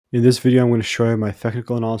In this video, I'm going to show you my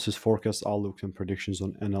technical analysis, forecast, outlook, and predictions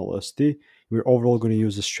on NLST. We're overall going to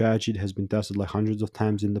use a strategy that has been tested like hundreds of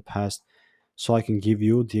times in the past, so I can give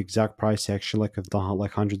you the exact price action like I've done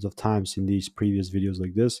like hundreds of times in these previous videos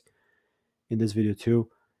like this, in this video too.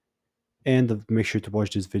 And make sure to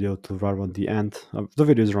watch this video till right around the end. The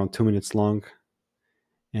video is around 2 minutes long,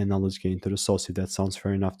 and now let's get into the sauce if that sounds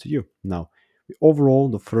fair enough to you. Now, overall,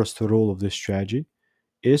 the first rule of this strategy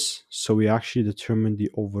is so we actually determine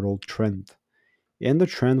the overall trend. And the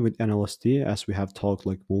trend with NLST, as we have talked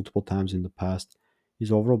like multiple times in the past,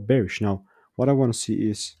 is overall bearish. Now, what I want to see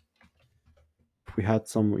is we have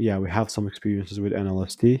some experiences with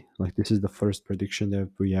NLST. Like this is the first prediction that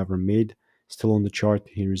we ever made. Still on the chart.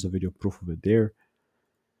 Here is a video proof of it there.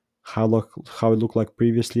 How it looked like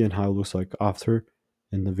previously and how it looks like after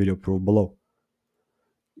in the video proof below.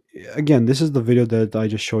 Again, this is the video that I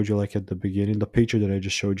just showed you like at the beginning, the picture that I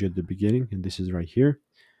just showed you at the beginning, and this is right here.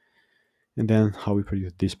 And then how we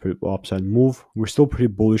predict this upside move. We're still pretty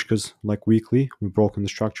bullish because like weekly, we've broken the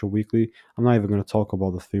structure weekly. I'm not even going to talk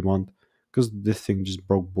about the 3 month because this thing just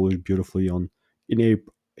broke bullish beautifully in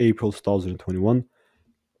April 2021.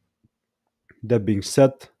 That being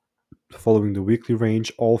said, following the weekly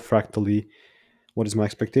range, all fractally, what is my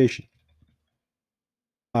expectation?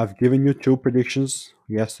 I've given you two predictions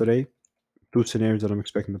yesterday, two scenarios that I'm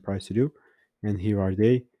expecting the price to do, and here are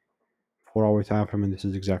they. 4 hour time frame, and this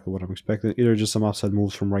is exactly what I'm expecting. Either just some upside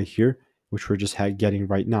moves from right here, which we're just getting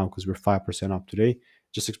right now because we're 5% up today.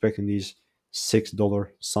 Just expecting these $6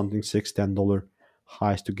 something, $6, $10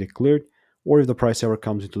 highs to get cleared. Or if the price ever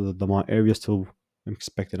comes into the demand area, still I'm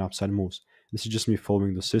expecting upside moves. This is just me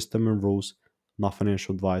following the system and rules, not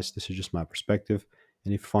financial advice. This is just my perspective.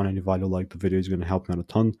 And if you find any value, like the video is going to help me out a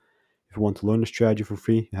ton. If you want to learn the strategy for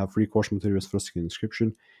free, you have free course materials first in the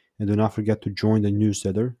description. And do not forget to join the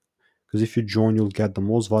newsletter, because if you join, you'll get the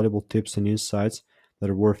most valuable tips and insights that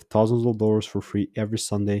are worth thousands of dollars for free every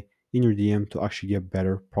Sunday in your DM to actually get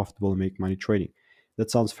better, profitable, and make money trading. That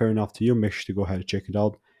sounds fair enough to you? Make sure to go ahead and check it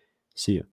out. See you.